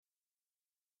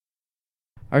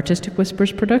Artistic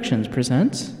Whispers Productions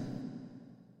presents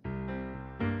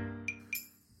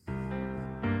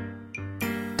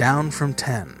Down from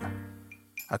 10,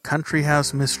 a country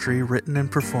house mystery written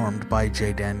and performed by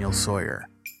J. Daniel Sawyer.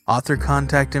 Author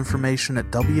contact information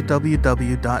at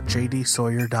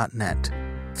www.jdsawyer.net.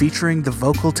 Featuring the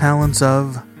vocal talents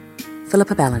of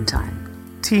Philippa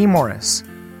Ballantyne, T. Morris,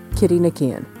 Kitty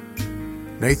Nikian,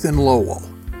 Nathan Lowell,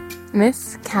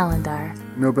 Miss Calendar,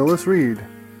 Nobilis Reed,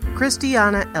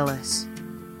 Christiana Ellis,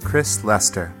 Chris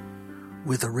Lester.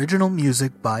 with original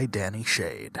music by Danny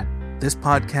Shade. This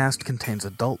podcast contains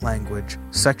adult language,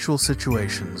 sexual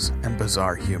situations, and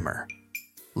bizarre humor.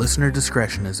 Listener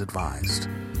discretion is advised.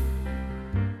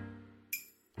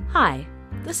 Hi,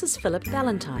 this is Philippa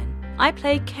Ballantyne. I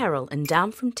play Carol in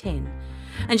Down from 10,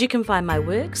 and you can find my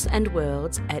works and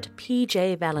worlds at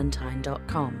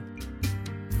pjvalentine.com.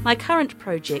 My current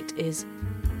project is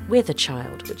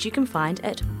Weatherchild, which you can find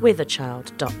at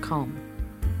weatherchild.com.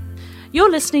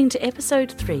 You're listening to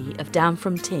episode 3 of Down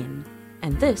from 10,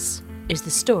 and this is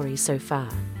the story so far.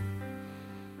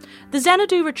 The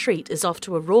Xanadu retreat is off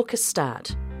to a raucous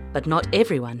start, but not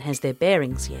everyone has their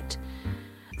bearings yet.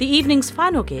 The evening's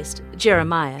final guest,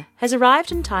 Jeremiah, has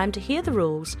arrived in time to hear the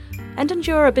rules and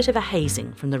endure a bit of a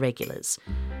hazing from the regulars.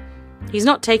 He's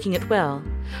not taking it well,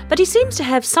 but he seems to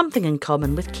have something in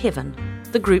common with Kevin,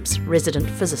 the group's resident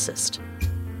physicist.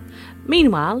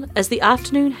 Meanwhile, as the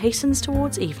afternoon hastens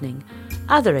towards evening,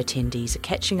 other attendees are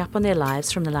catching up on their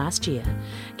lives from the last year,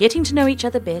 getting to know each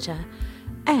other better,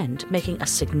 and making a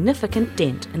significant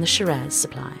dent in the Shiraz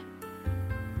supply.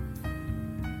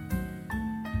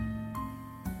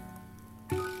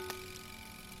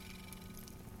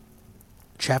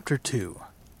 Chapter 2,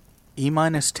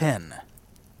 E-10,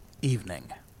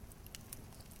 Evening.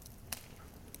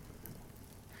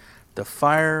 The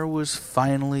fire was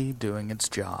finally doing its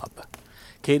job.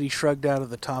 Katie shrugged out of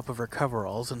the top of her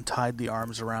coveralls and tied the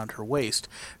arms around her waist,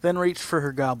 then reached for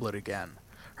her goblet again.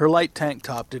 Her light tank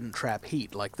top didn't trap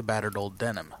heat like the battered old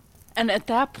denim. And at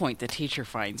that point, the teacher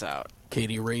finds out.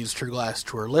 Katie raised her glass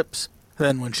to her lips.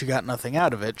 Then, when she got nothing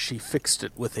out of it, she fixed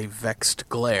it with a vexed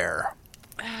glare.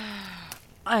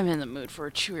 I'm in the mood for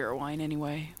a chewier wine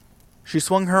anyway. She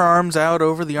swung her arms out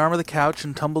over the arm of the couch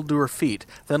and tumbled to her feet,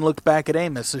 then looked back at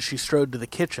Amos as she strode to the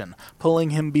kitchen,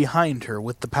 pulling him behind her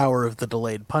with the power of the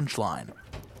delayed punchline.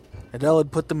 Adele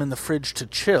had put them in the fridge to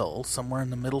chill, somewhere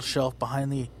in the middle shelf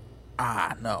behind the...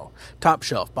 top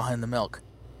shelf behind the milk.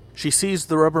 She seized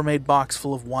the Rubbermaid box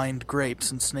full of wined grapes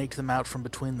and snaked them out from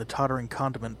between the tottering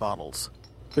condiment bottles.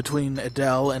 Between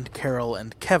Adele and Carol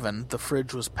and Kevin, the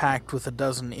fridge was packed with a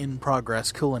dozen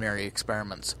in-progress culinary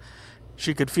experiments.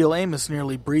 She could feel Amos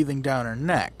nearly breathing down her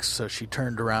neck, so she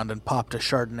turned around and popped a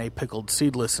Chardonnay pickled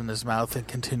seedless in his mouth and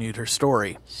continued her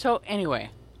story. So anyway,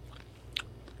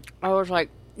 I was like,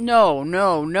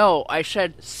 no, I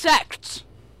said sects.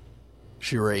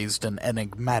 She raised an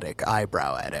enigmatic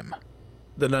eyebrow at him.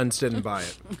 The nuns didn't buy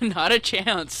it. Not a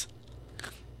chance.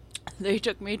 They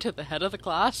took me to the head of the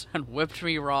class and whipped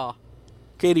me raw.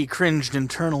 Katie cringed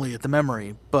internally at the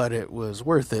memory, but it was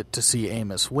worth it to see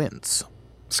Amos wince.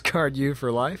 Scarred you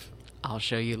for life? I'll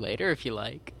show you later if you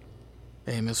like.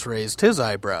 Amos raised his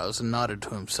eyebrows and nodded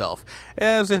to himself,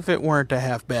 as if it weren't a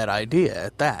half-bad idea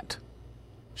at that.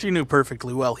 She knew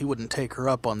perfectly well he wouldn't take her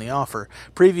up on the offer.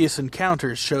 Previous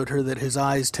encounters showed her that his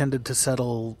eyes tended to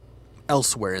settle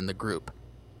elsewhere in the group.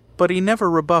 But he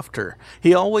never rebuffed her.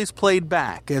 He always played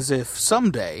back, as if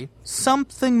someday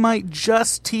something might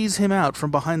just tease him out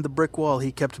from behind the brick wall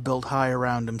he kept built high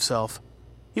around himself.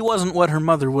 He wasn't what her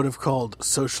mother would have called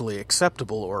socially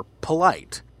acceptable or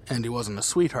polite, and he wasn't a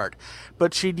sweetheart,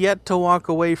 but she'd yet to walk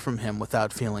away from him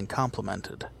without feeling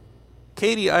complimented.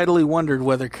 Katie idly wondered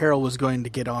whether Carol was going to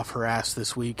get off her ass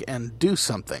this week and do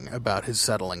something about his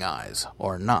settling eyes,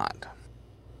 or not.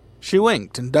 She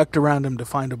winked and ducked around him to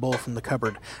find a bowl from the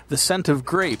cupboard. The scent of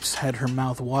grapes had her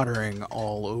mouth watering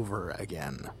all over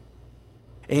again.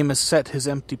 Amos set his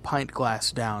empty pint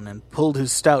glass down and pulled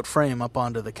his stout frame up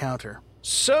onto the counter.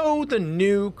 So, the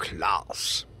new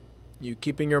class. You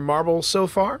keeping your marbles so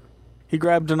far? He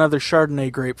grabbed another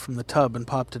Chardonnay grape from the tub and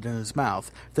popped it in his mouth,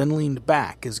 then leaned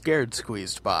back as Gerd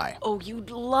squeezed by. Oh,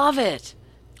 you'd love it.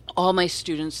 All my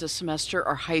students this semester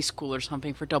are high schoolers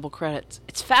humping for double credits.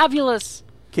 It's fabulous.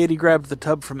 Katie grabbed the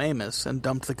tub from Amos and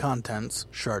dumped the contents,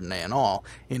 Chardonnay and all,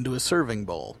 into a serving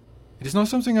bowl. It is not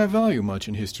something I value much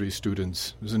in history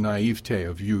students, the naivete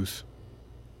of youth.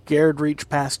 Gerd reached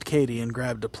past Katie and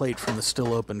grabbed a plate from the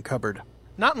still-open cupboard.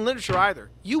 Not in literature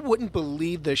either. You wouldn't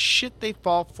believe the shit they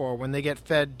fall for when they get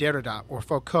fed Derrida or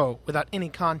Foucault without any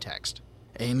context.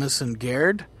 Amos and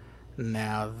Gerd?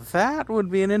 Now that would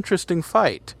be an interesting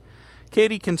fight.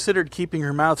 Katie considered keeping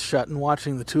her mouth shut and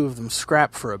watching the two of them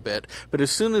scrap for a bit, but as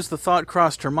soon as the thought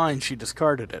crossed her mind, she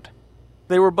discarded it.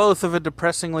 They were both of a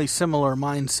depressingly similar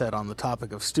mindset on the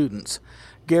topic of students.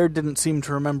 Gerd didn't seem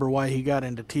to remember why he got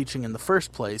into teaching in the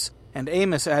first place, and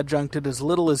Amos adjuncted as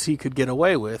little as he could get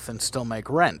away with and still make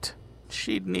rent.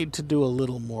 She'd need to do a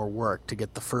little more work to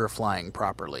get the fur flying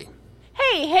properly.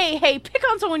 Hey, pick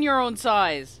on someone your own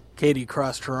size. Katie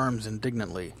crossed her arms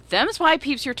indignantly. Them's my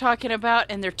peeps you're talking about,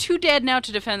 and they're too dead now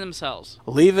to defend themselves.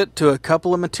 Leave it to a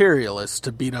couple of materialists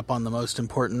to beat up on the most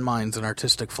important minds in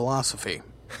artistic philosophy.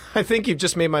 I think you've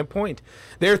just made my point.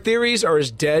 Their theories are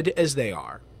as dead as they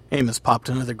are. Amos popped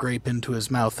another grape into his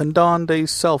mouth and donned a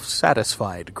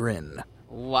self-satisfied grin.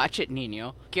 Watch it,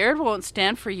 Nino. Gerd won't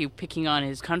stand for you picking on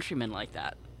his countrymen like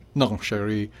that. Non,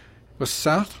 chérie.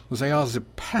 Certes, they are the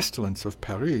pestilence of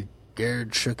Paris.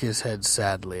 Gerd shook his head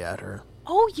sadly at her.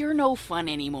 Oh, you're no fun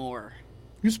anymore.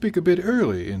 You speak a bit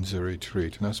early in the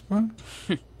retreat, n'est-ce pas?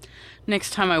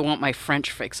 Next time I want my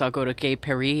French fix, I'll go to Gay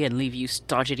Paris and leave you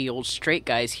stodgy old straight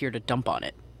guys here to dump on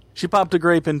it. She popped a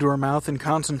grape into her mouth and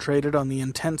concentrated on the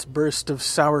intense burst of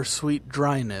sour-sweet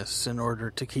dryness in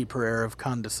order to keep her air of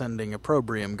condescending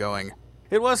opprobrium going.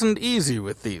 It wasn't easy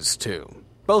with these two.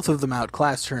 Both of them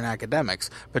outclassed her in academics,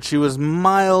 but she was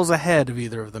miles ahead of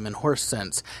either of them in horse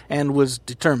sense, and was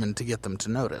determined to get them to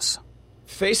notice.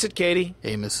 Face it, Katie.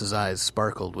 Amos's eyes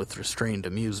sparkled with restrained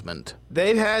amusement.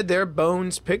 They've had their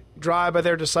bones picked dry by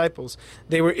their disciples.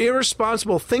 They were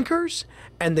irresponsible thinkers,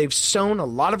 and they've sown a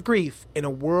lot of grief in a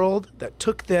world that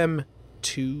took them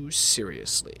too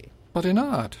seriously. But in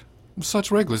art,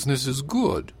 such recklessness is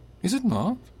good, is it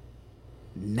not?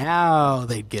 Now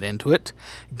they'd get into it.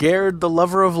 Gerd, the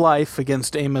lover of life,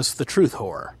 against Amos, the truth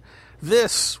whore.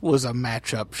 This was a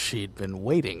matchup she'd been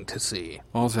waiting to see.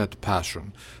 All that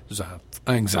passion, that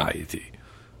anxiety.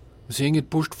 Seeing it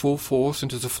pushed full force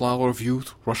into the flower of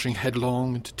youth, rushing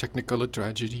headlong into technicolor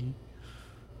tragedy.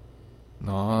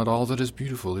 Not all that is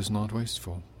beautiful is not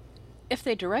wasteful. If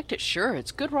they direct it, sure,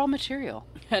 it's good raw material.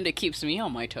 And it keeps me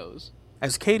on my toes.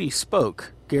 As Katie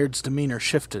spoke, Gerd's demeanor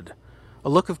shifted. A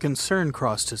look of concern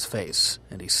crossed his face,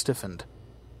 and he stiffened.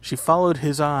 She followed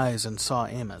his eyes and saw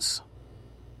Amos.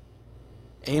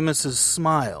 Amos's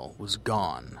smile was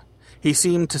gone. He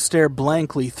seemed to stare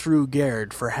blankly through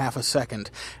Gerd for half a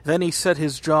second. Then he set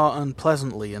his jaw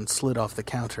unpleasantly and slid off the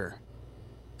counter.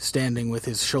 Standing with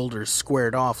his shoulders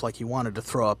squared off like he wanted to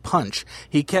throw a punch,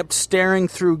 he kept staring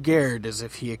through Gerd as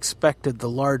if he expected the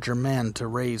larger man to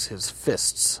raise his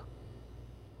fists.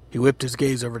 He whipped his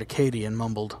gaze over to Katie and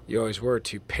mumbled, You always were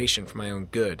too patient for my own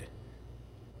good.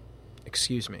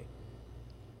 Excuse me.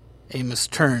 Amos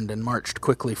turned and marched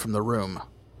quickly from the room.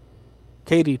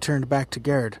 Katie turned back to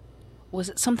Gerd. Was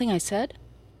it something I said?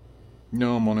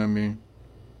 No, mon ami.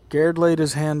 Gerd laid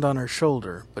his hand on her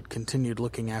shoulder, but continued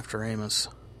looking after Amos.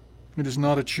 It is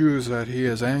not at you that he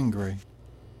is angry.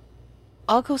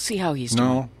 I'll go see how he's doing.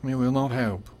 No, he will not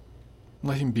help.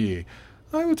 Let him be.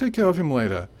 I will take care of him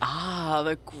later. Ah,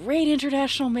 the great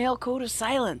international male code of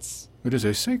silence. It is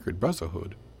a sacred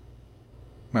brotherhood.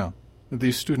 Well,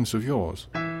 these students of yours.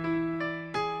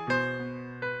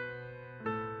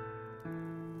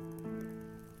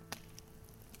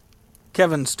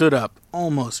 Kevin stood up,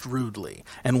 almost rudely,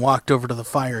 and walked over to the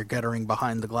fire guttering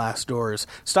behind the glass doors,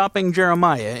 stopping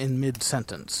Jeremiah in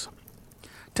mid-sentence.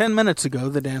 10 minutes ago,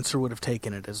 the dancer would have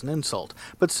taken it as an insult,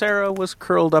 but Sarah was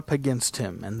curled up against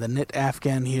him, and the knit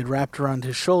afghan he had wrapped around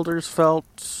his shoulders felt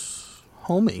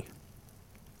homey.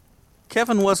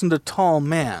 Kevin wasn't a tall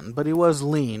man, but he was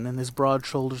lean, and his broad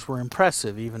shoulders were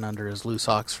impressive even under his loose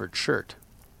Oxford shirt.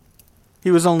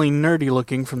 He was only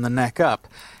nerdy-looking from the neck up,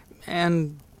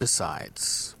 and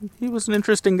besides, he was an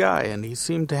interesting guy, and he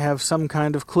seemed to have some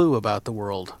kind of clue about the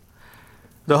world.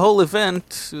 The whole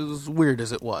event, as weird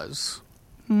as it was,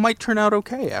 might turn out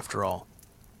okay, after all.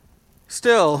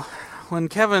 Still, when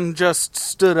Kevin just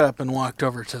stood up and walked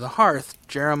over to the hearth,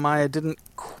 Jeremiah didn't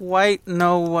quite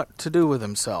know what to do with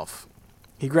himself.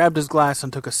 He grabbed his glass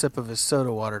and took a sip of his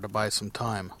soda water to buy some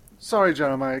time. Sorry,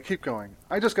 Jeremiah, keep going.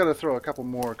 I just gotta throw a couple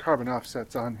more carbon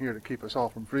offsets on here to keep us all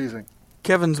from freezing.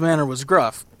 Kevin's manner was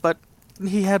gruff, but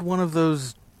he had one of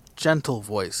those gentle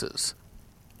voices.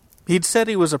 He'd said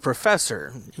he was a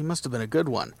professor. He must have been a good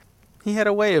one. He had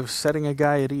a way of setting a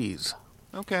guy at ease.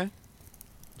 Okay.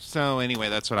 So anyway,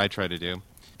 that's what I try to do.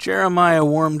 Jeremiah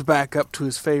warmed back up to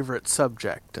his favorite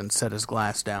subject and set his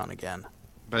glass down again.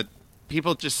 But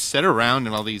people just sit around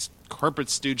and all these corporate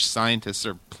stooge scientists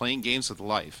are playing games with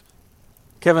life.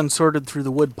 Kevin sorted through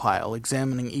the woodpile,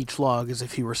 examining each log as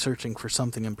if he were searching for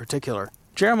something in particular.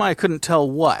 Jeremiah couldn't tell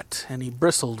what, and he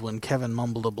bristled when Kevin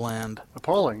mumbled a bland,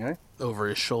 Appalling, eh? over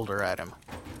his shoulder at him.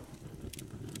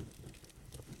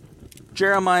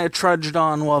 Jeremiah trudged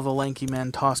on while the lanky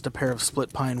man tossed a pair of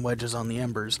split pine wedges on the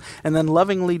embers, and then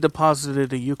lovingly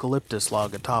deposited a eucalyptus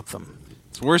log atop them.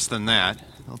 It's worse than that.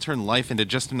 They'll turn life into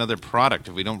just another product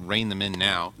if we don't rein them in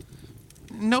now.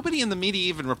 Nobody in the media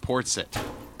even reports it.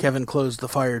 Kevin closed the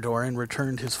fire door and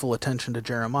returned his full attention to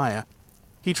Jeremiah.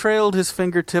 He trailed his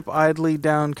fingertip idly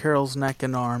down Carol's neck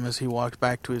and arm as he walked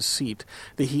back to his seat,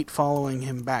 the heat following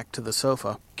him back to the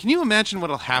sofa. Can you imagine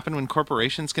what'll happen when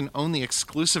corporations can own the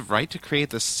exclusive right to create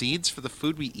the seeds for the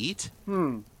food we eat?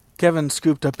 Kevin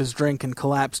scooped up his drink and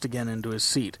collapsed again into his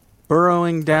seat,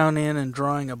 burrowing down in and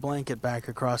drawing a blanket back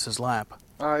across his lap.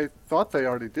 I thought they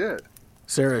already did.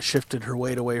 Sarah shifted her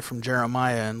weight away from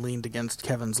Jeremiah and leaned against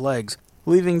Kevin's legs,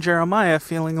 leaving Jeremiah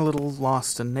feeling a little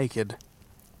lost and naked.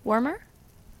 Warmer?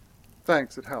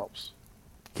 Thanks, it helps.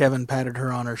 Kevin patted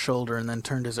her on her shoulder and then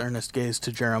turned his earnest gaze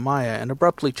to Jeremiah and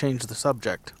abruptly changed the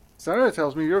subject. Sarah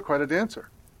tells me you're quite a dancer.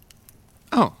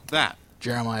 Oh, that.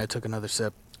 Jeremiah took another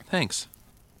sip. Thanks.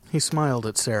 He smiled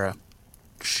at Sarah.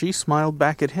 She smiled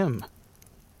back at him.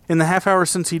 In the half hour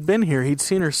since he'd been here, he'd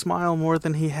seen her smile more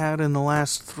than he had in the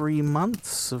last 3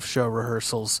 months of show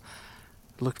rehearsals.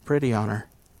 It looked pretty on her.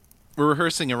 We're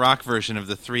rehearsing a rock version of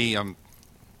the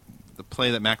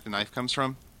play that Mac the Knife comes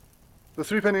from. The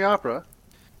Threepenny Opera?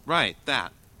 Right,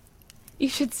 that. You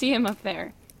should see him up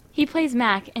there. He plays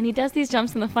Mac, and he does these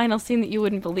jumps in the final scene that you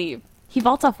wouldn't believe. He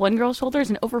vaults off one girl's shoulders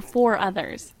and over 4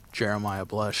 others. Jeremiah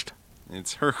blushed.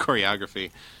 It's her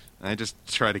choreography. I just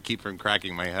try to keep from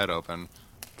cracking my head open.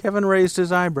 Kevin raised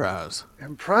his eyebrows.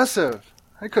 Impressive.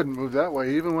 I couldn't move that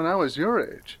way even when I was your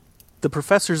age. The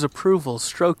professor's approval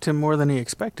stroked him more than he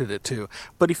expected it to,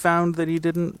 but he found that he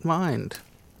didn't mind.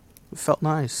 It felt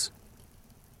nice.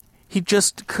 He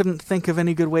just couldn't think of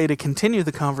any good way to continue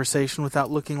the conversation without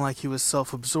looking like he was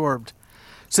self-absorbed.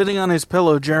 Sitting on his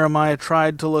pillow, Jeremiah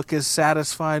tried to look as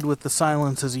satisfied with the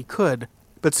silence as he could,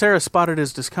 but Sarah spotted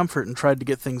his discomfort and tried to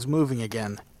get things moving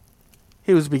again.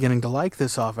 He was beginning to like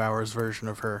this off-hours version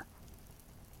of her.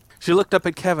 She looked up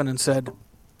at Kevin and said,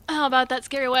 How about that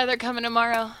scary weather coming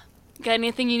tomorrow? Got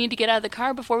anything you need to get out of the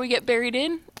car before we get buried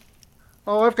in?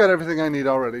 Oh, I've got everything I need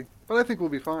already, but I think we'll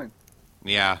be fine.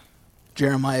 Yeah.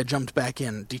 Jeremiah jumped back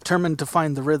in, determined to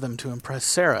find the rhythm to impress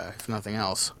Sarah, if nothing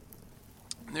else.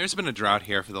 There's been a drought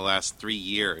here for the last 3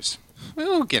 years. We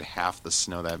won't get half the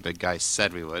snow that big guy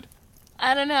said we would.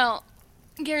 I don't know.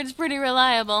 Garrett's pretty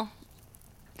reliable.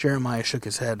 Jeremiah shook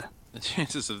his head. The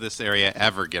chances of this area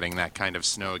ever getting that kind of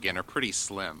snow again are pretty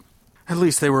slim. At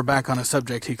least they were back on a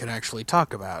subject he could actually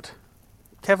talk about.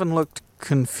 Kevin looked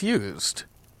confused.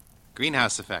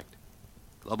 Greenhouse effect.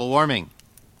 Global warming.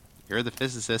 You're the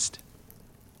physicist.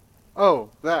 Oh,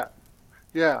 that.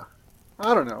 Yeah.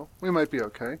 I don't know. We might be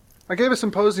okay. I gave a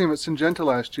symposium at Syngenta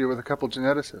last year with a couple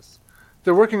geneticists.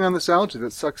 They're working on this algae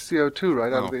that sucks CO2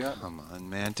 right out of the atmosphere. Oh, come on,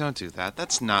 man. Don't do that.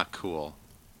 That's not cool.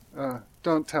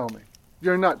 Don't tell me.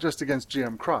 You're not just against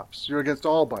GM crops. You're against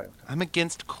all biotech. I'm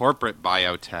against corporate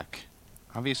biotech.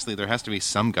 Obviously, there has to be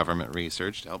some government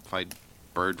research to help fight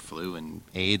bird flu and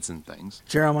AIDS and things.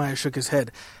 Jeremiah shook his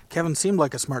head. Kevin seemed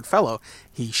like a smart fellow.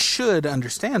 He should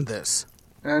understand this.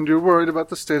 And you're worried about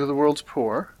the state of the world's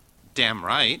poor? Damn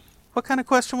right. What kind of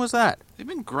question was that? They've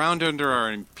been ground under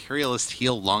our imperialist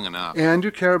heel long enough. And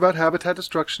you care about habitat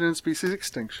destruction and species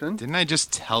extinction? Didn't I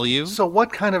just tell you? So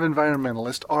what kind of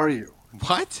environmentalist are you?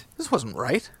 What? This wasn't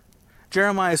right.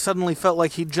 Jeremiah suddenly felt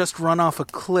like he'd just run off a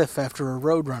cliff after a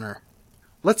roadrunner.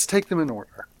 Let's take them in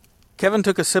order. Kevin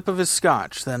took a sip of his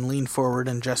scotch, then leaned forward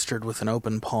and gestured with an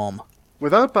open palm.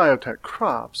 Without biotech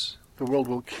crops, the world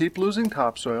will keep losing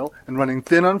topsoil and running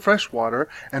thin on fresh water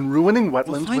and ruining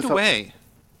wetlands. We'll find a way.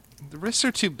 The risks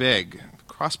are too big.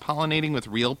 Cross-pollinating with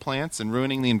real plants and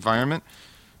ruining the environment.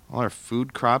 All our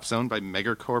food crops owned by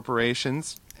mega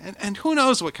corporations. And who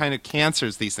knows what kind of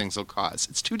cancers these things will cause.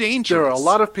 It's too dangerous. There are a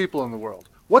lot of people in the world.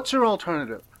 What's your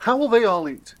alternative? How will they all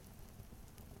eat?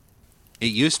 It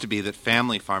used to be that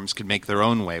family farms could make their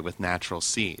own way with natural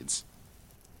seeds.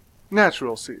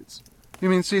 Natural seeds? You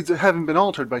mean seeds that haven't been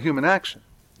altered by human action?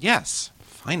 Yes.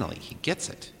 Finally, he gets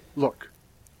it. Look.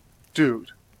 Dude.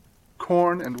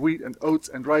 Corn and wheat and oats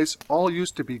and rice all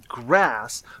used to be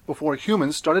grass before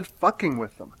humans started fucking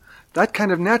with them. That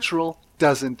kind of natural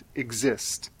doesn't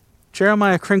exist.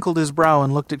 Jeremiah crinkled his brow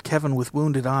and looked at Kevin with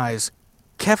wounded eyes.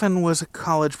 Kevin was a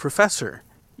college professor.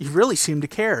 He really seemed to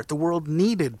care. The world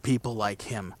needed people like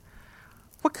him.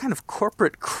 What kind of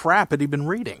corporate crap had he been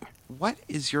reading? What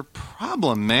is your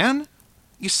problem, man?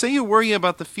 You say you worry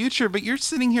about the future, but you're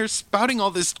sitting here spouting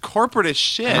all this corporatist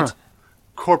shit.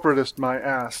 corporatist my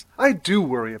ass. I do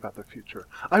worry about the future.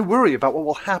 I worry about what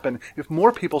will happen if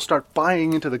more people start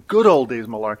buying into the good old days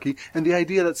malarkey and the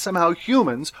idea that somehow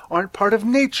humans aren't part of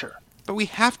nature. But we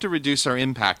have to reduce our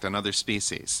impact on other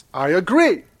species. I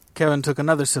agree. Kevin took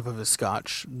another sip of his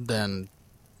scotch, then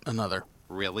another.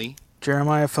 Really?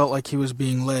 Jeremiah felt like he was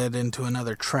being led into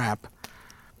another trap.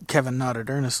 Kevin nodded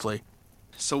earnestly.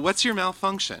 So what's your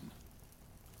malfunction?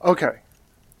 Okay,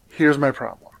 here's my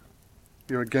problem.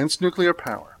 You're against nuclear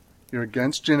power. You're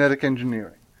against genetic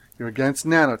engineering. You're against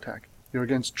nanotech. You're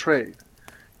against trade.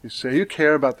 You say you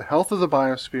care about the health of the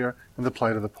biosphere and the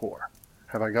plight of the poor.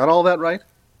 Have I got all that right?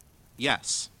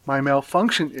 Yes. My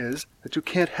malfunction is that you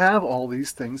can't have all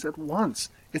these things at once.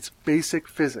 It's basic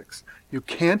physics. You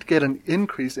can't get an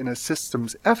increase in a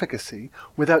system's efficacy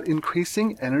without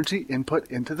increasing energy input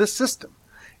into the system.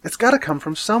 It's got to come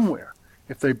from somewhere.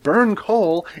 If they burn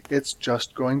coal, it's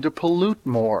just going to pollute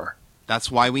more. That's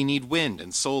why we need wind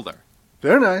and solar.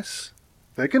 They're nice.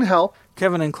 They can help.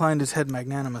 Kevin inclined his head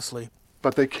magnanimously.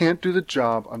 But they can't do the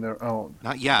job on their own.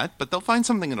 Not yet, but they'll find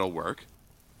something that'll work.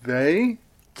 They?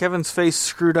 Kevin's face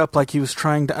screwed up like he was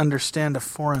trying to understand a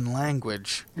foreign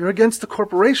language. You're against the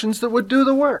corporations that would do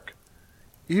the work.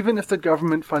 Even if the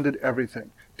government funded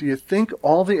everything, do you think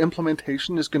all the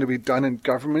implementation is going to be done in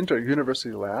government or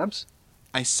university labs?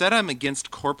 I said I'm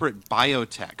against corporate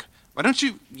biotech. Why don't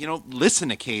you,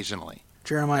 listen occasionally?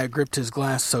 Jeremiah gripped his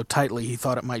glass so tightly he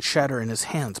thought it might shatter in his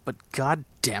hands, but god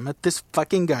damn it, this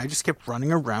fucking guy just kept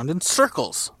running around in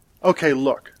circles. Okay,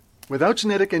 look. Without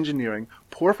genetic engineering,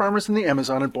 poor farmers in the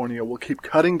Amazon and Borneo will keep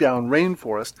cutting down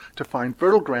rainforest to find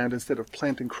fertile ground instead of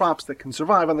planting crops that can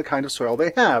survive on the kind of soil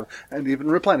they have, and even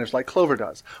replenish like clover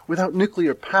does. Without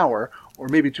nuclear power, or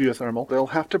maybe geothermal, they'll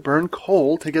have to burn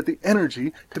coal to get the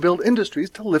energy to build industries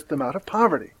to lift them out of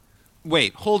poverty.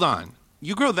 Wait, hold on.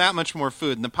 You grow that much more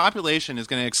food and the population is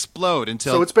going to explode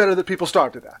until... So it's better that people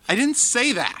starve to death. I didn't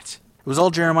say that. It was all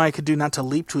Jeremiah could do not to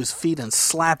leap to his feet and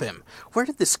slap him. Where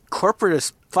did this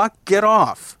corporatist fuck get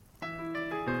off?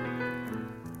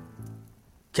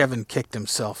 Kevin kicked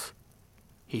himself.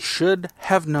 He should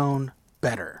have known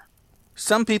better.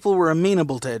 Some people were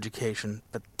amenable to education,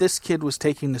 but this kid was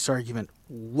taking this argument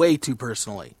way too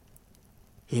personally.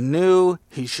 He knew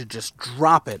he should just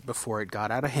drop it before it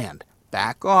got out of hand.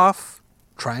 Back off,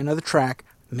 try another track,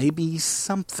 maybe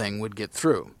something would get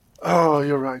through. Oh,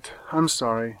 you're right. I'm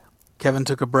sorry. Kevin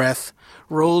took a breath,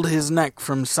 rolled his neck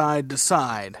from side to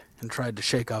side, and tried to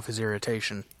shake off his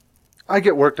irritation. I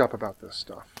get worked up about this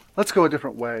stuff. Let's go a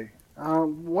different way.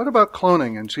 What about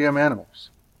cloning and GM animals?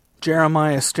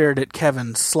 Jeremiah stared at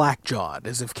Kevin slack-jawed,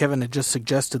 as if Kevin had just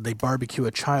suggested they barbecue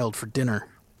a child for dinner.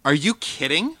 Are you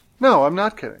kidding? No, I'm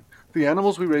not kidding. The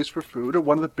animals we raise for food are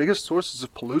one of the biggest sources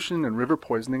of pollution and river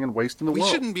poisoning and waste in the world.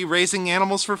 We shouldn't be raising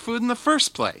animals for food in the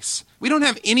first place. We don't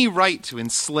have any right to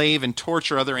enslave and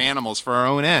torture other animals for our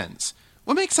own ends.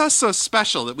 What makes us so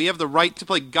special that we have the right to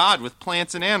play God with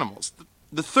plants and animals?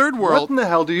 The third world... What in the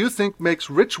hell do you think makes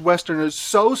rich Westerners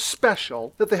so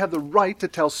special that they have the right to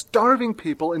tell starving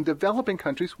people in developing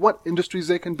countries what industries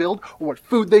they can build, or what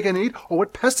food they can eat, or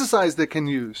what pesticides they can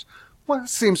use? Well, it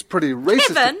seems pretty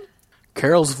racist. Kevin!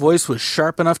 Carol's voice was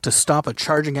sharp enough to stop a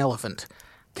charging elephant.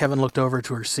 Kevin looked over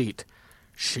to her seat.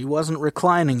 She wasn't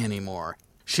reclining anymore.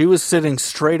 She was sitting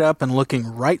straight up and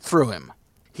looking right through him.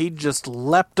 He'd just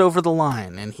leapt over the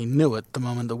line, and he knew it the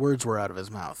moment the words were out of his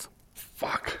mouth.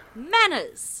 Fuck.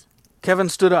 Manners! Kevin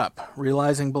stood up,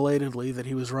 realizing belatedly that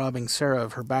he was robbing Sarah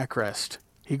of her backrest.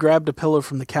 He grabbed a pillow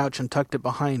from the couch and tucked it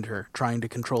behind her, trying to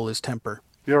control his temper.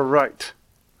 You're right.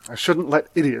 I shouldn't let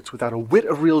idiots without a whit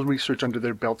of real research under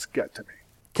their belts get to me.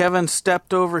 Kevin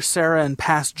stepped over Sarah and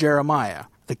past Jeremiah.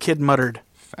 The kid muttered,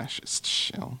 "Fascist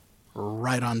shell."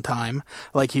 Right on time,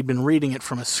 like he'd been reading it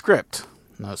from a script.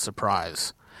 No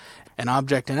surprise. An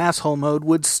object in asshole mode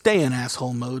would stay in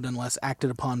asshole mode unless acted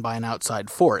upon by an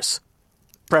outside force,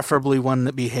 preferably one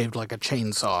that behaved like a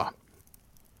chainsaw.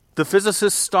 The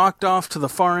physicist stalked off to the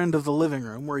far end of the living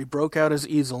room where he broke out his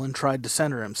easel and tried to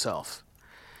center himself.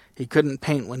 He couldn't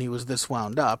paint when he was this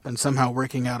wound up, and somehow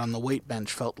working out on the weight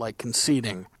bench felt like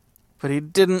conceding. But he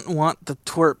didn't want the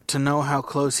twerp to know how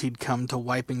close he'd come to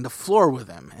wiping the floor with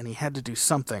him, and he had to do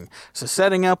something, so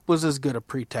setting up was as good a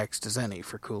pretext as any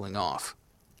for cooling off.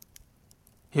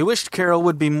 He wished Carol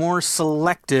would be more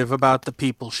selective about the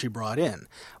people she brought in.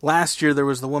 Last year there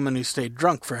was the woman who stayed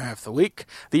drunk for half the week.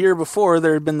 The year before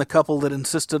there had been the couple that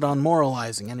insisted on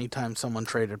moralizing anytime someone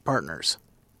traded partners.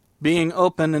 Being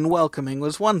open and welcoming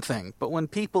was one thing, but when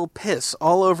people piss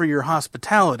all over your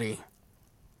hospitality...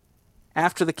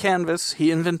 After the canvas,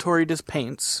 he inventoried his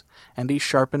paints, and he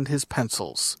sharpened his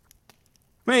pencils.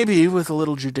 Maybe, with a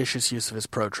little judicious use of his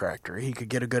protractor, he could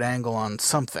get a good angle on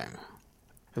something.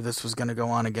 If this was going to go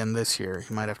on again this year,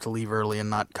 he might have to leave early and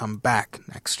not come back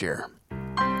next year.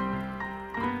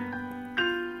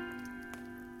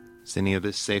 Is any of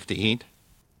this safe to eat?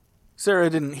 Sarah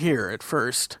didn't hear at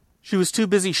first. She was too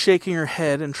busy shaking her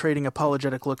head and trading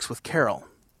apologetic looks with Carol.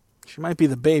 She might be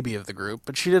the baby of the group,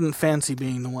 but she didn't fancy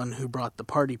being the one who brought the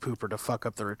party pooper to fuck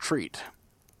up the retreat.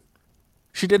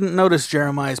 She didn't notice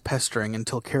Jeremiah's pestering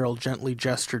until Carol gently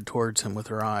gestured towards him with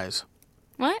her eyes.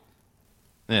 What?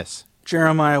 This.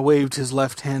 Jeremiah waved his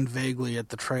left hand vaguely at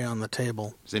the tray on the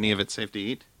table. Is any of it safe to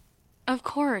eat? Of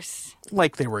course.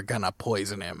 Like they were gonna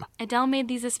poison him. Adele made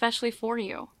these especially for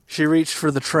you. She reached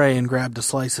for the tray and grabbed a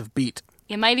slice of beet.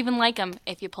 You might even like them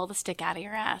if you pull the stick out of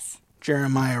your ass.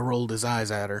 Jeremiah rolled his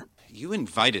eyes at her. You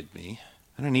invited me.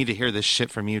 I don't need to hear this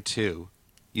shit from you, too.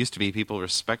 Used to be people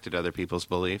respected other people's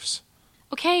beliefs.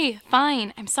 Okay,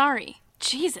 fine. I'm sorry.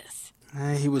 Jesus.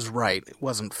 He was right. It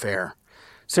wasn't fair.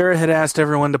 Sarah had asked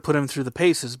everyone to put him through the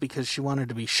paces because she wanted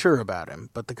to be sure about him,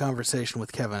 but the conversation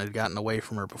with Kevin had gotten away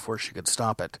from her before she could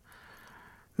stop it.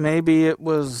 Maybe it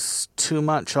was too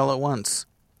much all at once.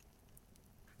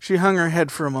 She hung her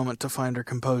head for a moment to find her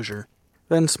composure,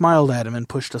 then smiled at him and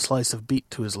pushed a slice of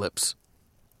beet to his lips.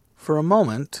 For a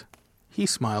moment, he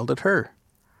smiled at her.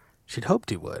 She'd hoped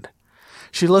he would.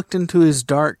 She looked into his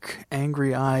dark,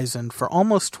 angry eyes, and for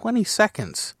almost 20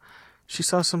 seconds, she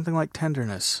saw something like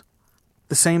tenderness.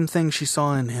 The same thing she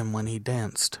saw in him when he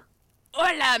danced.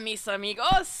 Hola, mis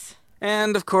amigos!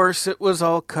 And, of course, it was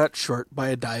all cut short by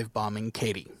a dive-bombing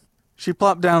Katie. She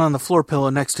plopped down on the floor pillow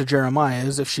next to Jeremiah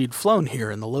as if she'd flown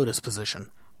here in the lotus position.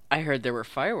 I heard there were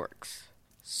fireworks.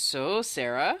 So,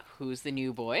 Sarah, who's the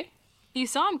new boy? You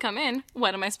saw him come in.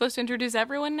 What, am I supposed to introduce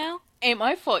everyone now? Ain't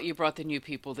my fault you brought the new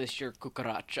people this year,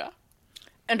 cucaracha.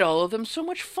 And all of them so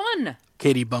much fun.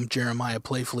 Katie bumped Jeremiah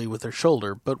playfully with her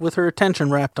shoulder, but with her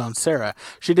attention wrapped on Sarah,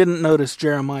 she didn't notice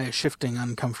Jeremiah shifting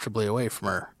uncomfortably away from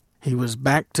her. He was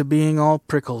back to being all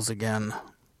prickles again.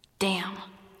 Damn.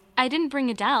 I didn't bring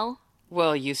Adele.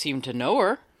 Well, you seem to know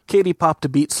her. Katie popped a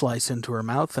beet slice into her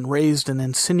mouth and raised an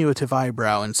insinuative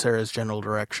eyebrow in Sarah's general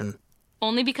direction.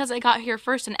 Only because I got here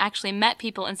first and actually met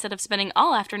people instead of spending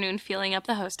all afternoon feeling up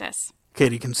the hostess.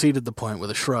 Katie conceded the point with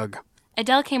a shrug.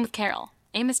 Adele came with Carol.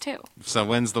 Amos too. So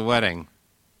when's the wedding?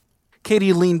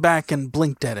 Katie leaned back and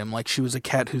blinked at him like she was a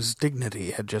cat whose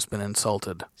dignity had just been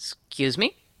insulted. Excuse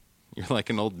me? You're like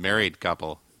an old married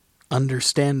couple.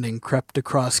 Understanding crept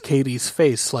across Katie's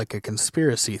face like a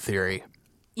conspiracy theory.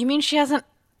 You mean she hasn't...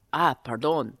 Ah,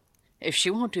 pardon. If she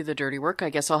won't do the dirty work, I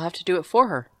guess I'll have to do it for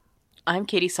her. I'm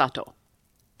Katie Sato.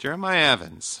 Jeremiah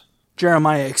Evans.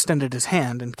 Jeremiah extended his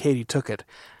hand, and Katie took it.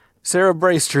 Sarah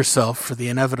braced herself for the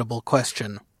inevitable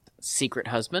question. Secret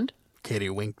husband? Katie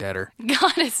winked at her.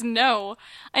 Goddess, no.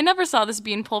 I never saw this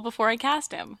beanpole before I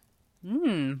cast him.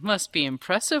 Must be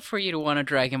impressive for you to want to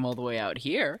drag him all the way out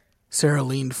here. Sarah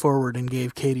leaned forward and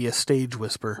gave Katie a stage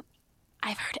whisper.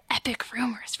 I've heard epic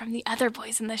rumors from the other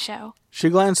boys in the show. She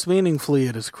glanced meaningfully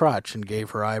at his crotch and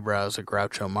gave her eyebrows a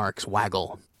Groucho Marx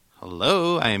waggle.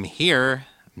 Hello, I am here.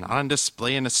 I'm not on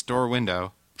display in a store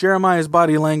window. Jeremiah's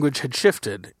body language had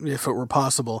shifted, if it were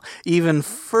possible, even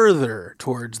further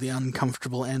towards the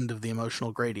uncomfortable end of the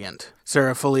emotional gradient.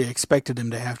 Sarah fully expected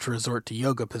him to have to resort to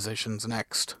yoga positions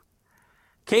next.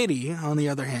 Katie, on the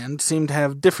other hand, seemed to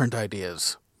have different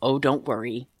ideas. Oh, don't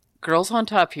worry. Girls on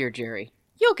top here, Jerry.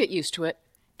 You'll get used to it.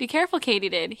 Be careful, Katie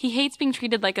did. He hates being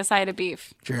treated like a side of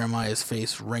beef. Jeremiah's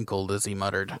face wrinkled as he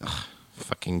muttered. Ugh,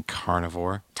 fucking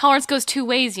carnivore. Tolerance goes two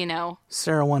ways, you know.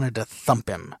 Sarah wanted to thump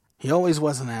him. He always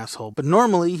was an asshole, but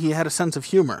normally he had a sense of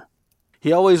humor.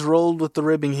 He always rolled with the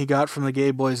ribbing he got from the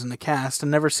gay boys in the cast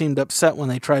and never seemed upset when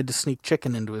they tried to sneak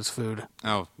chicken into his food.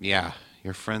 Oh, yeah.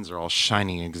 Your friends are all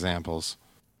shining examples.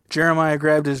 Jeremiah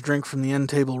grabbed his drink from the end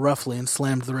table roughly and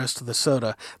slammed the rest of the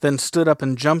soda, then stood up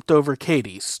and jumped over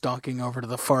Katie, stalking over to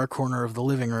the far corner of the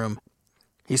living room.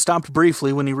 He stopped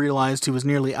briefly when he realized he was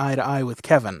nearly eye to eye with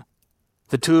Kevin.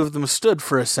 The two of them stood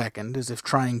for a second, as if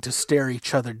trying to stare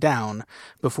each other down,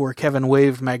 before Kevin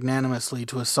waved magnanimously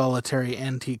to a solitary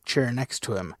antique chair next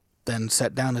to him, then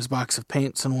set down his box of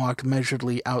paints and walked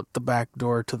measuredly out the back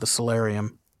door to the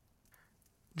solarium.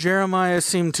 Jeremiah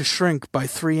seemed to shrink by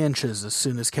 3 inches as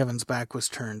soon as Kevin's back was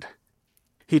turned.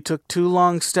 He took 2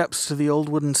 long steps to the old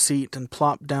wooden seat and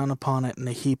plopped down upon it in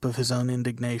a heap of his own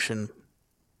indignation.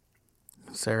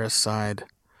 Sarah sighed.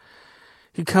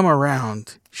 He'd come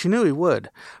around. She knew he would,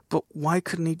 but why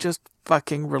couldn't he just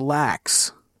fucking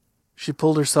relax? She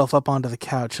pulled herself up onto the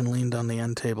couch and leaned on the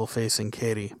end table facing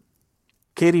Katie.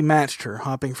 Katie matched her,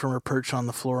 hopping from her perch on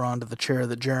the floor onto the chair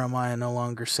that Jeremiah no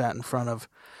longer sat in front of.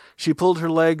 She pulled her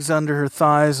legs under her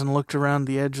thighs and looked around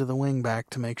the edge of the wingback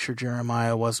to make sure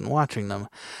Jeremiah wasn't watching them,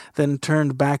 then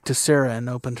turned back to Sarah and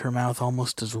opened her mouth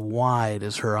almost as wide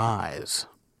as her eyes.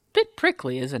 Bit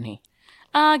prickly, isn't he?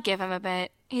 Give him a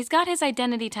bit. He's got his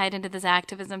identity tied into this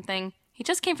activism thing. He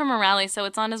just came from a rally, so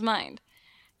it's on his mind.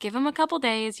 Give him a couple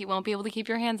days, you won't be able to keep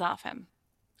your hands off him.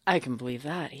 I can believe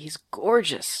that. He's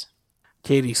gorgeous.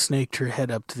 Katie snaked her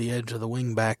head up to the edge of the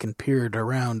wingback and peered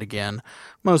around again,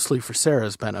 mostly for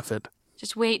Sarah's benefit.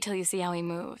 Just wait till you see how he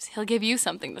moves. He'll give you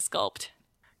something to sculpt.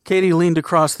 Katie leaned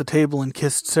across the table and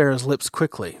kissed Sarah's lips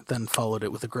quickly, then followed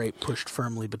it with a grape pushed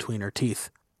firmly between her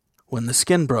teeth. When the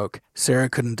skin broke, Sarah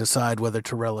couldn't decide whether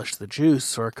to relish the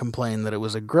juice or complain that it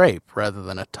was a grape rather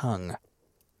than a tongue.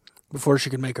 Before she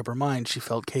could make up her mind, she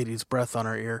felt Katie's breath on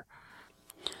her ear.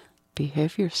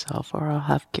 Behave yourself or I'll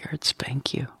have Garrett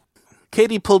spank you.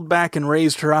 Katie pulled back and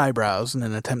raised her eyebrows in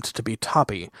an attempt to be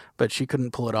toppy, but she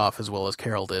couldn't pull it off as well as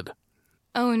Carol did.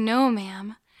 Oh no,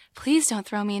 ma'am. Please don't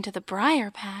throw me into the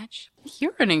briar patch.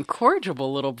 You're an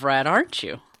incorrigible little brat, aren't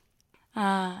you?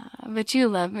 But you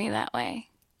love me that way.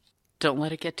 Don't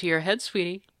let it get to your head,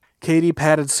 sweetie. Katie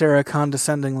patted Sarah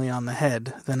condescendingly on the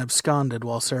head, then absconded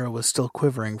while Sarah was still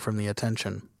quivering from the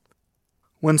attention.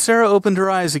 When Sarah opened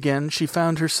her eyes again, she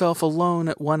found herself alone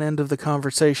at one end of the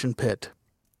conversation pit.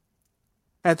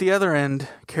 At the other end,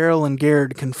 Carol and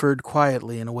Gerd conferred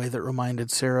quietly in a way that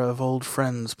reminded Sarah of old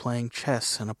friends playing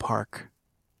chess in a park.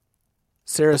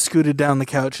 Sarah scooted down the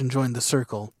couch and joined the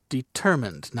circle,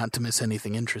 determined not to miss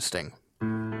anything interesting.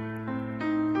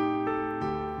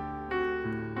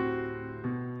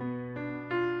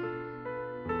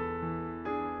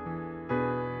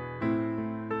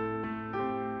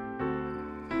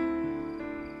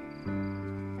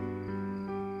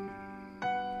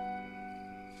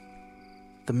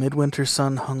 The midwinter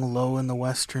sun hung low in the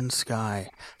western sky,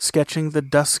 sketching the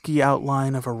dusky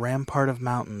outline of a rampart of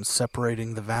mountains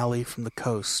separating the valley from the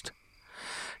coast.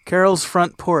 Carol's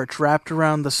front porch wrapped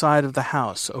around the side of the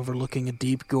house, overlooking a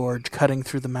deep gorge cutting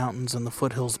through the mountains and the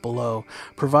foothills below,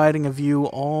 providing a view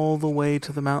all the way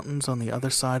to the mountains on the other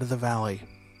side of the valley.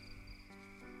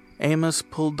 Amos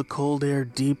pulled the cold air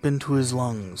deep into his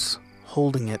lungs,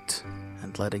 holding it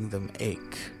and letting them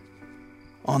ache.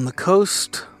 On the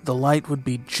coast, the light would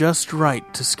be just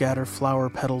right to scatter flower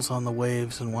petals on the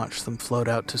waves and watch them float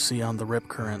out to sea on the rip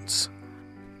currents.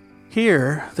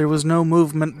 Here, there was no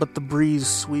movement but the breeze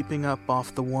sweeping up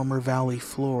off the warmer valley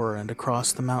floor and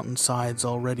across the mountain sides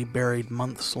already buried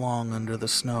months long under the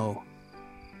snow.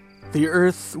 The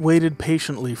earth waited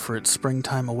patiently for its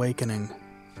springtime awakening.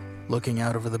 Looking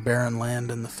out over the barren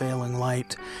land in the failing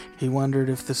light, he wondered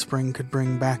if the spring could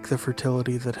bring back the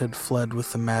fertility that had fled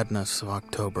with the madness of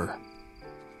October.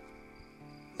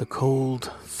 The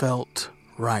cold felt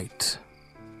right.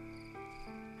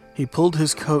 He pulled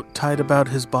his coat tight about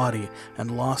his body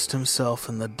and lost himself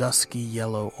in the dusky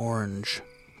yellow-orange.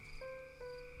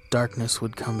 Darkness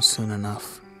would come soon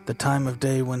enough, the time of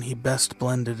day when he best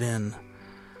blended in.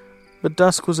 But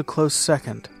dusk was a close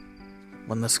second,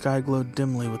 when the sky glowed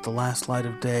dimly with the last light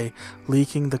of day,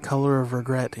 leaking the color of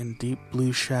regret in deep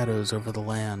blue shadows over the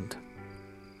land.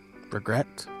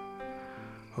 Regret?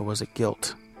 Or was it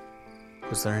guilt?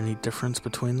 Was there any difference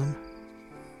between them?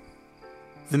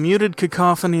 The muted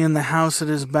cacophony in the house at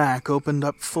his back opened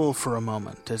up full for a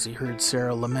moment as he heard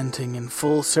Sarah lamenting in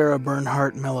full Sarah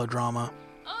Bernhardt melodrama.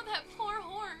 Oh, that poor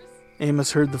horse.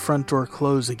 Amos heard the front door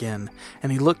close again,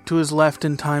 and he looked to his left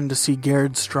in time to see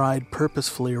Gerd stride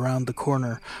purposefully around the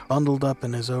corner, bundled up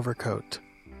in his overcoat.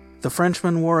 The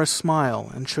Frenchman wore a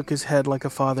smile and shook his head like a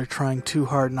father trying too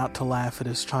hard not to laugh at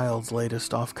his child's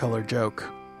latest off-color joke.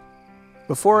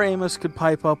 Before Amos could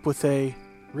pipe up with a,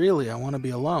 "Really, I want to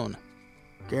be alone,"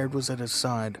 Gerd was at his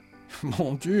side.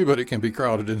 Mon Dieu, but it can be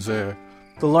crowded in there.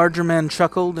 The larger man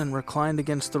chuckled and reclined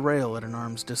against the rail at an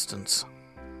arm's distance.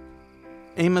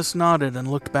 Amos nodded and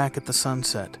looked back at the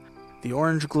sunset. The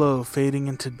orange glow fading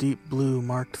into deep blue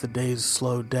marked the day's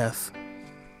slow death.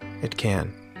 It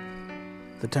can.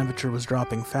 The temperature was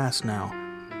dropping fast now.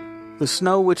 The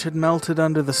snow which had melted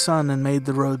under the sun and made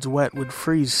the roads wet would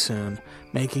freeze soon,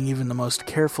 making even the most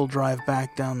careful drive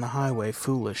back down the highway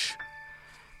foolish.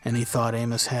 Any thought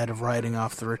Amos had of riding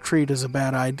off the retreat as a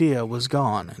bad idea was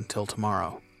gone until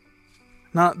tomorrow.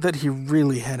 Not that he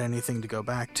really had anything to go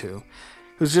back to.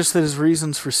 It was just that his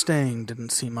reasons for staying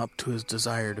didn't seem up to his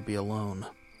desire to be alone.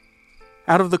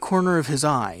 Out of the corner of his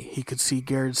eye, he could see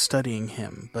Gerd studying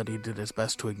him, but he did his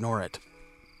best to ignore it.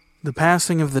 The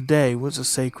passing of the day was a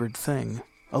sacred thing,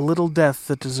 a little death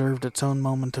that deserved its own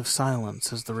moment of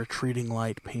silence as the retreating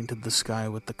light painted the sky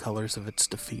with the colors of its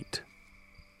defeat.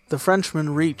 The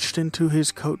Frenchman reached into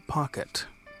his coat pocket.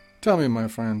 Tell me, my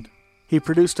friend, He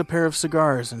produced a pair of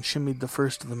cigars and shimmied the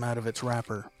first of them out of its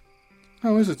wrapper.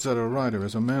 how is it that a writer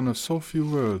is a man of so few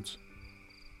words?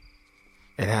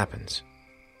 It happens.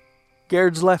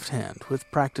 Gaird's left hand,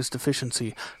 with practiced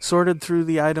efficiency, sorted through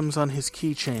the items on his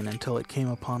keychain until it came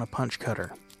upon a punch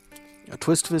cutter. A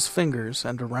twist of his fingers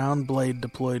and a round blade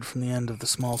deployed from the end of the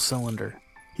small cylinder.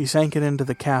 He sank it into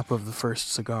the cap of the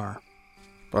first cigar.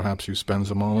 Perhaps you spend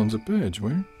them all on the page,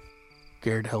 will you?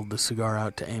 Gaird held the cigar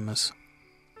out to Amos.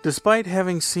 Despite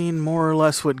having seen more or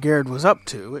less what Gaird was up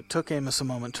to, it took Amos a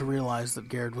moment to realize that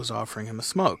Gaird was offering him a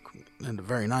smoke, and a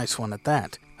very nice one at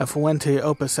that. A Fuente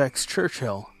Opus X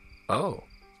Churchill. Oh.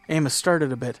 Amos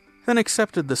started a bit, then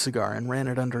accepted the cigar and ran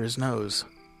it under his nose.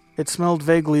 It smelled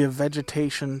vaguely of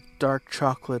vegetation, dark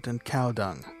chocolate, and cow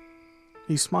dung.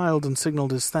 He smiled and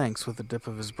signaled his thanks with a dip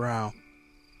of his brow.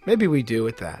 Maybe we do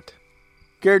with that.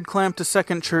 Gaird clamped a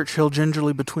second Churchill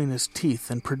gingerly between his teeth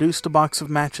and produced a box of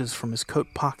matches from his coat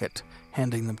pocket,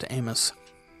 handing them to Amos.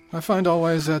 I find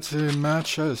always that the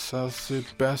matches are the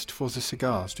best for the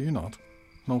cigars, do you not?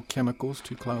 No chemicals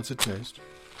to cloud the taste.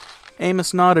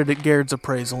 Amos nodded at Gaird's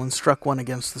appraisal and struck one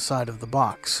against the side of the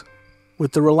box.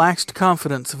 With the relaxed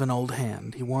confidence of an old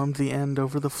hand, he warmed the end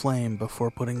over the flame before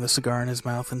putting the cigar in his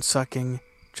mouth and sucking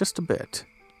just a bit.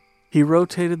 He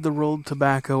rotated the rolled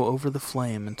tobacco over the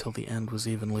flame until the end was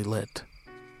evenly lit.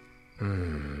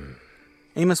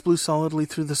 Amos blew solidly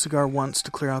through the cigar once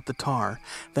to clear out the tar,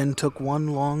 then took one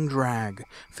long drag,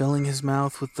 filling his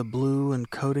mouth with the blue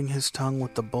and coating his tongue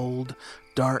with the bold,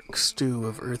 dark stew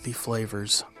of earthy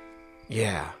flavors.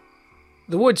 Yeah.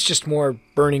 The wood's just more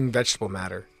burning vegetable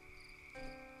matter.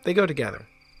 They go together.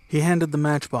 He handed the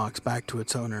matchbox back to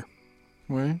its owner.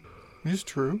 Oui, it's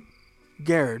true.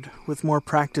 Gaird, with more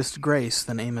practiced grace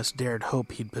than Amos dared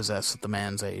hope he'd possess at the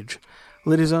man's age,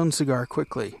 lit his own cigar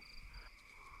quickly.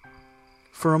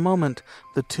 For a moment,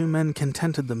 the two men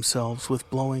contented themselves with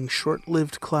blowing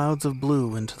short-lived clouds of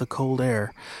blue into the cold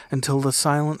air, until the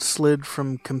silence slid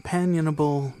from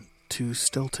companionable to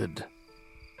stilted.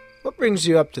 What brings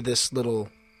you up to this little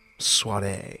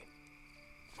soiree?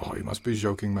 Oh, you must be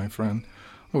joking, my friend.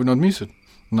 I would not miss it.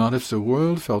 Not if the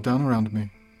world fell down around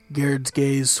me. Gaird's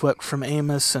gaze swept from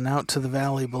Amos and out to the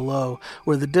valley below,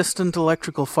 where the distant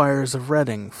electrical fires of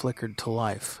Reading flickered to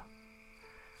life.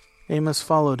 Amos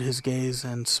followed his gaze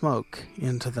and smoke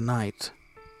into the night.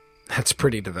 That's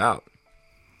pretty devout.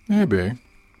 Maybe.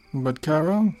 But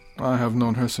Carol, I have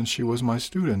known her since she was my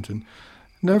student, and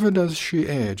never does she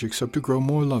age except to grow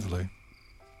more lovely.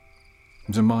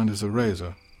 The mind is a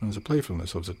razor, and the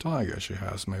playfulness of the tiger she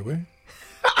has, may we?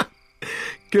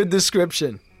 Good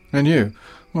description. And you,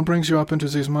 what brings you up into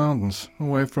these mountains,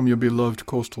 away from your beloved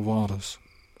coastal waters?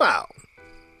 Well,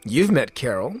 you've met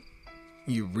Carol.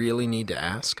 You really need to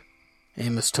ask?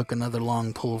 Amos took another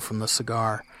long pull from the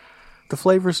cigar. The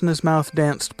flavors in his mouth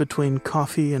danced between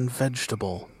coffee and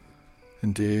vegetable.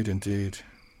 Indeed, indeed.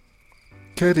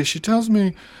 Katie, she tells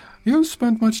me you've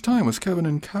spent much time with Kevin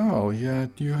and Carol, yet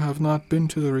you have not been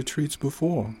to the retreats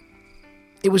before.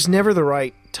 It was never the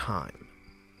right time.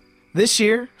 This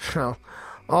year, well,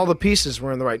 all the pieces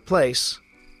were in the right place.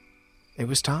 It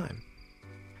was time.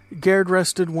 Gaird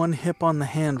rested one hip on the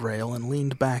handrail and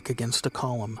leaned back against a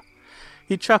column.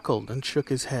 He chuckled and shook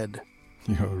his head.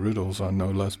 Your riddles are no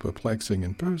less perplexing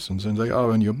in person than they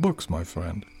are in your books, my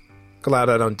friend. Glad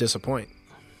I don't disappoint.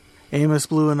 Amos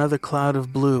blew another cloud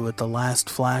of blue at the last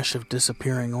flash of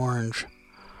disappearing orange.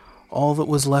 All that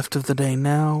was left of the day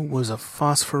now was a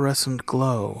phosphorescent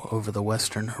glow over the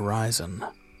western horizon.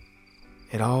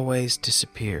 It always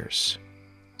disappears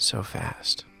so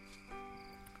fast.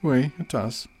 Oui, it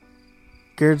does.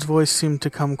 Gaird's voice seemed to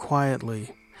come quietly,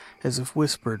 as if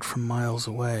whispered from miles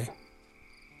away.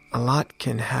 A lot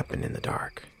can happen in the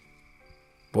dark.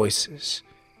 Voices.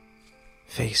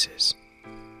 Faces.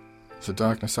 The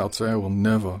darkness out there will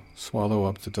never swallow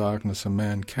up the darkness a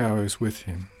man carries with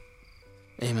him.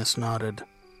 Amos nodded.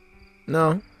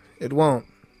 No, it won't.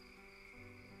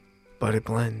 But it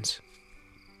blends.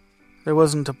 There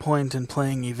wasn't a point in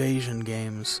playing evasion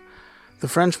games. The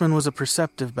Frenchman was a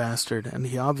perceptive bastard, and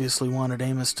he obviously wanted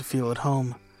Amos to feel at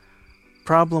home.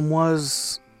 Problem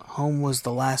was, home was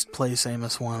the last place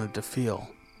Amos wanted to feel.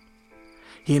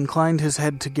 He inclined his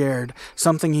head to Gaird,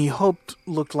 something he hoped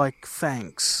looked like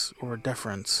thanks or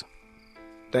deference.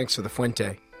 Thanks for the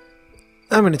Fuente.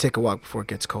 I'm going to take a walk before it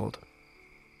gets cold.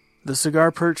 The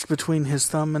cigar perched between his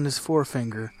thumb and his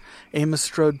forefinger. Amos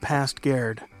strode past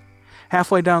Gaird.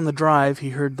 Halfway down the drive, he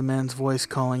heard the man's voice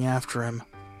calling after him.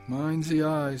 Mind the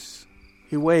eyes.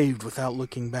 He waved without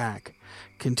looking back,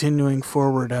 continuing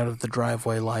forward out of the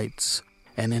driveway lights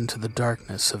and into the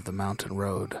darkness of the mountain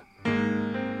road.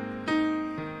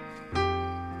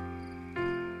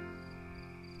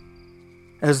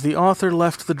 As the author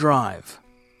left the drive,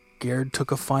 Gerd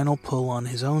took a final pull on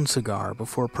his own cigar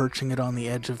before perching it on the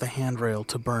edge of the handrail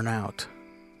to burn out.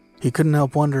 He couldn't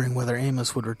help wondering whether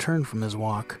Amos would return from his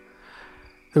walk.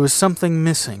 There was something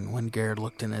missing when Gerd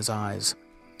looked in his eyes,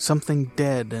 something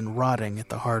dead and rotting at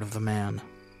the heart of the man.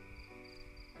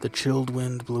 The chilled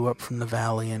wind blew up from the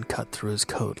valley and cut through his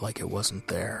coat like it wasn't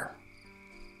there.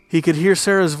 He could hear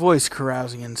Sarah's voice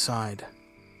carousing inside,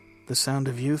 the sound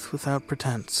of youth without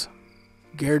pretense.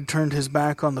 Gerd turned his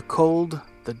back on the cold,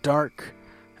 the dark,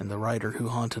 and the writer who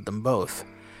haunted them both,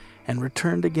 and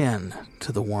returned again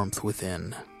to the warmth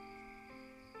within.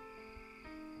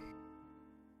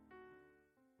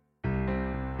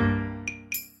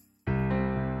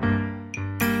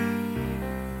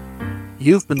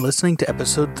 You've been listening to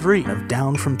Episode 3 of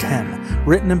Down from 10,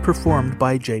 written and performed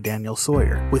by J. Daniel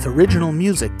Sawyer, with original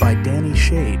music by Danny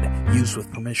Shade, used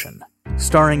with permission.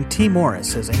 Starring T.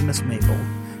 Morris as Amos Maple,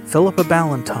 Philippa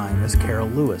Ballantyne as Carol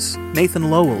Lewis, Nathan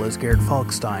Lowell as Gerd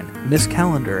Falkstein, Miss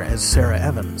Callender as Sarah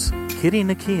Evans, Kitty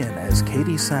Nakian as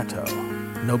Katie Sato,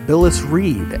 Nobilis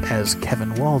Reed as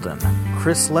Kevin Walden,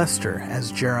 Chris Lester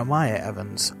as Jeremiah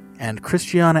Evans, and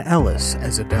Christiana Ellis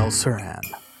as Adele Sirhan.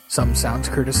 Some sounds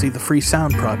courtesy the Free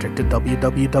Sound Project at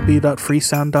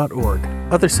www.freesound.org.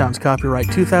 Other sounds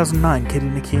copyright 2009 Kitty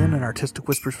Nakian and Artistic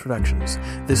Whispers Productions.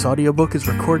 This audiobook is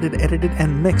recorded, edited,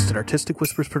 and mixed at Artistic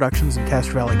Whispers Productions in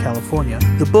Castro Valley, California.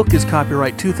 The book is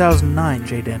copyright 2009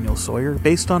 J. Daniel Sawyer,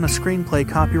 based on a screenplay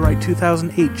copyright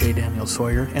 2008 J. Daniel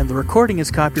Sawyer, and the recording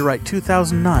is copyright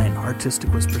 2009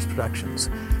 Artistic Whispers Productions.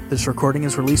 This recording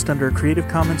is released under a Creative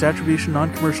Commons Attribution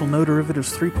Non-Commercial No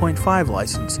Derivatives 3.5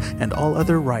 license, and all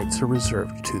other rights are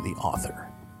reserved to the author.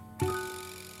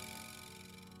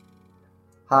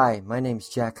 Hi, my name's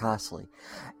Jack Hosley,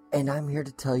 and I'm here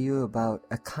to tell you about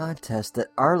a contest that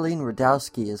Arlene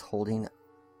Radowski is holding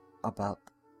about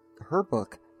her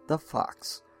book, The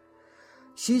Fox.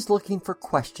 She's looking for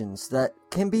questions that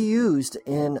can be used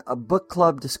in a book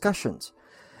club discussions.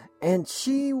 And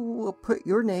she will put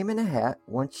your name in a hat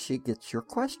once she gets your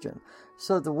question.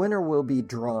 So the winner will be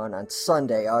drawn on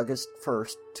Sunday, August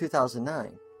 1st,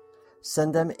 2009.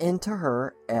 Send them in to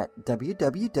her at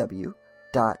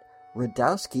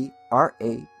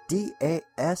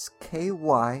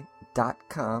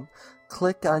www.radowski.com.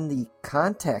 Click on the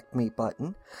Contact Me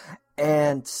button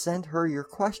and send her your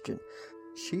question.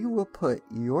 She will put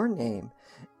your name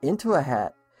into a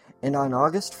hat. And on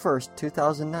August 1st,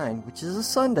 2009, which is a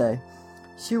Sunday,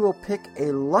 she will pick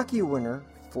a lucky winner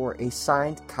for a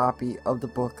signed copy of the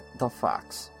book, The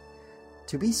Fox,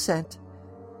 to be sent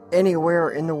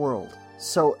anywhere in the world.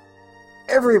 So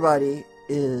everybody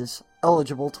is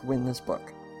eligible to win this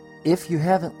book. If you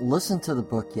haven't listened to the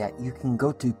book yet, you can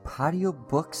go to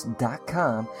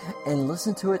padiobooks.com and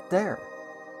listen to it there.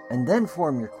 And then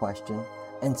form your question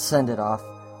and send it off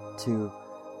to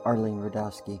Arlene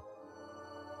Radowski.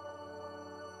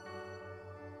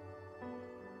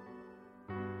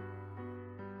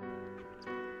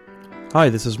 Hi,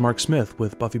 this is Mark Smith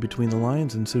with Buffy Between the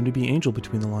Lines and soon to be Angel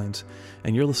Between the Lines,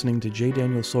 and you're listening to J.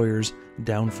 Daniel Sawyer's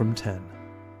Down from 10.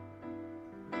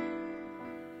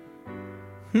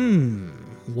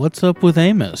 What's up with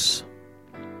Amos?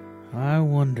 I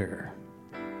wonder.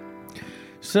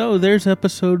 So there's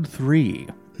episode 3.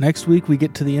 Next week we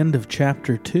get to the end of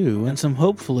chapter 2 and some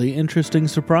hopefully interesting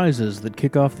surprises that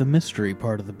kick off the mystery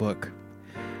part of the book.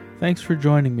 Thanks for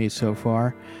joining me so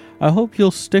far. I hope you'll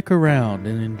stick around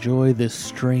and enjoy this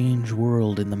strange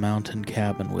world in the mountain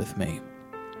cabin with me.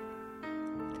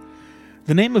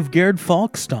 The name of Gerd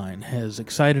Falkstein has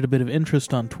excited a bit of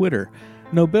interest on Twitter.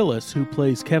 Nobilis, who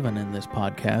plays Kevin in this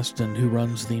podcast and who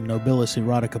runs the Nobilis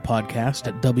Erotica podcast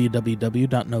at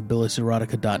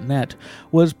www.nobiliserotica.net,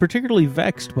 was particularly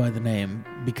vexed by the name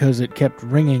because it kept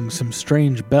ringing some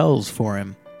strange bells for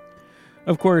him.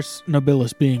 Of course,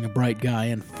 Nobilis being a bright guy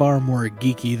and far more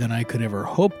geeky than I could ever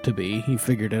hope to be, he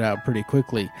figured it out pretty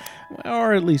quickly,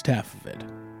 or at least half of it.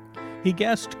 He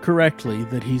guessed correctly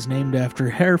that he's named after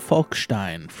Herr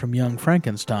Falkstein from Young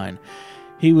Frankenstein.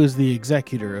 He was the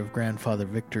executor of Grandfather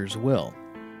Victor's will.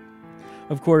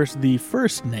 Of course, the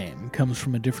first name comes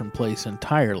from a different place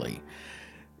entirely.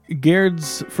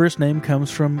 Gerd's first name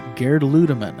comes from Gerd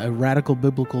Ludemann, a radical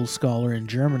biblical scholar in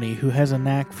Germany who has a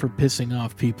knack for pissing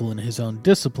off people in his own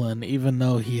discipline, even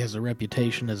though he has a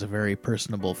reputation as a very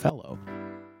personable fellow.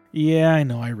 Yeah, I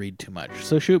know I read too much,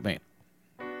 so shoot me.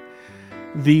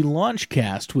 The launch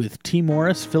cast with T.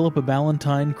 Morris, Philippa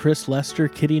Ballantyne, Chris Lester,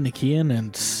 Kitty Nakian,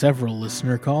 and several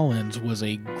listener call-ins was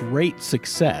a great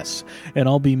success, and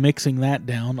I'll be mixing that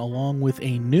down along with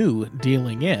a new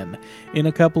Dealing In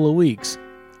a couple of weeks.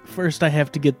 First, I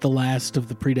have to get the last of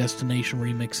the Predestination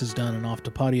remixes done and off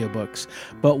to Audiobooks,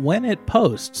 but when it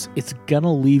posts, it's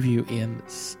gonna leave you in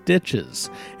stitches.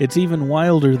 It's even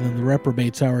wilder than the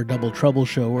Reprobates Hour Double Trouble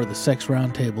Show or the Sex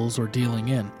Roundtables or Dealing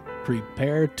In.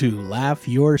 Prepare to laugh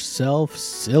yourself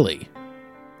silly.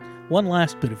 One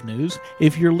last bit of news.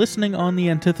 If you're listening on the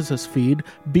Antithesis feed,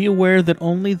 be aware that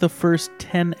only the first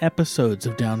 10 episodes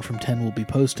of Down from 10 will be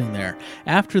posting there.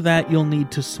 After that, you'll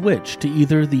need to switch to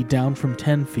either the Down from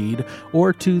 10 feed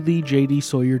or to the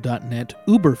jdsawyer.net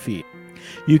Uber feed.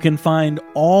 You can find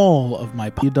all of my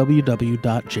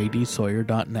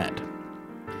www.jdsawyer.net.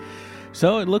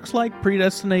 So it looks like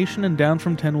Predestination and Down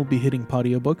from 10 will be hitting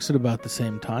Audiobooks at about the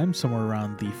same time, somewhere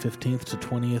around the 15th to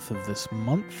 20th of this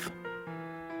month.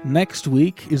 Next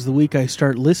week is the week I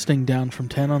start listing Down from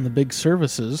 10 on the big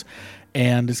services,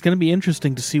 and it's going to be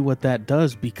interesting to see what that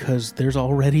does because there's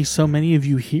already so many of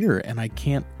you here, and I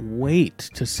can't wait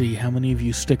to see how many of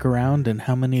you stick around and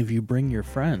how many of you bring your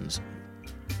friends.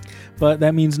 But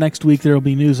that means next week there will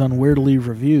be news on where to leave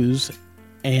reviews,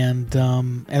 and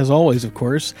as always, of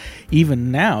course,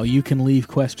 even now you can leave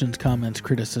questions, comments,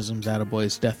 criticisms,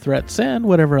 attaboys, death threats, and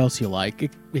whatever else you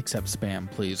like, except spam,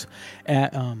 please,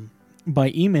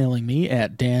 by emailing me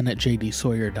at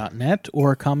dan@jdsawyer.net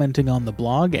or commenting on the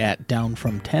blog at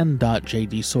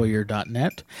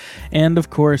downfrom10.jdsawyer.net. And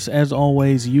of course, as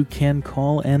always, you can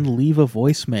call and leave a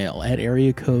voicemail at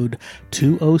area code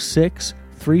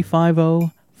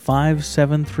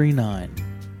 206-350-5739.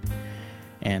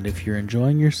 And if you're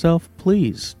enjoying yourself,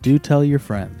 please do tell your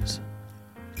friends.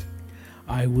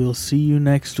 I will see you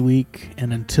next week,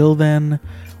 and until then,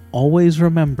 always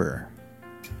remember,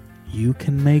 you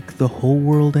can make the whole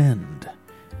world end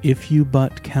if you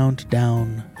but count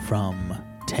down from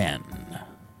 10.